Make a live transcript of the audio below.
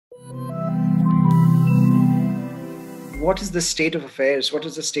what is the state of affairs? What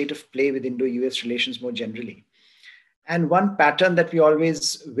is the state of play with Indo-US relations more generally? And one pattern that we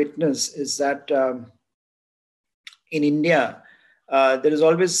always witness is that in India, there is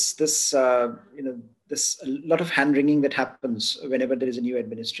always this, this a lot of hand-wringing that happens whenever there is a new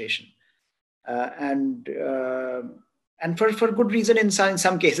administration. And for good reason in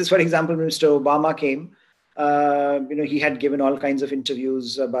some cases. For example, when Mr. Obama came, he had given all kinds of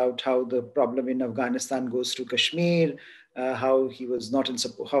interviews about how the problem in Afghanistan goes through Kashmir, how he was not in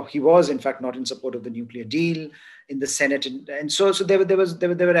support, how he was in fact not in support of the nuclear deal in the Senate, and so there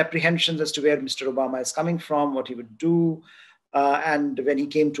were apprehensions as to where Mr. Obama is coming from, what he would do. And when he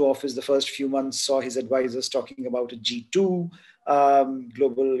came to office, the first few months saw his advisors talking about a G2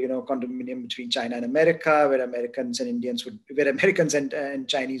 global, condominium between China and America, where Americans and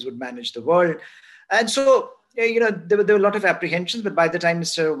Chinese would manage the world. And so, there were a lot of apprehensions. But by the time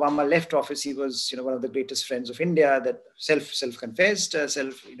Mr. Obama left office, he was, one of the greatest friends of India. That self-confessed.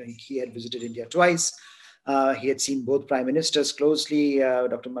 He had visited India twice. He had seen both prime ministers closely,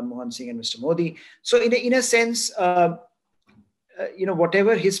 Dr. Manmohan Singh and Mr. Modi. So, in a sense,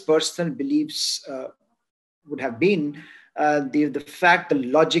 whatever his personal beliefs would have been, the fact, the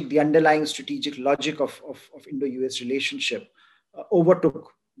logic, the underlying strategic logic of Indo-US relationship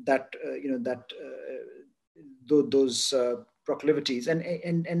overtook that, those proclivities, and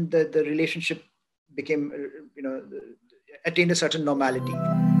the relationship became, attained a certain normality.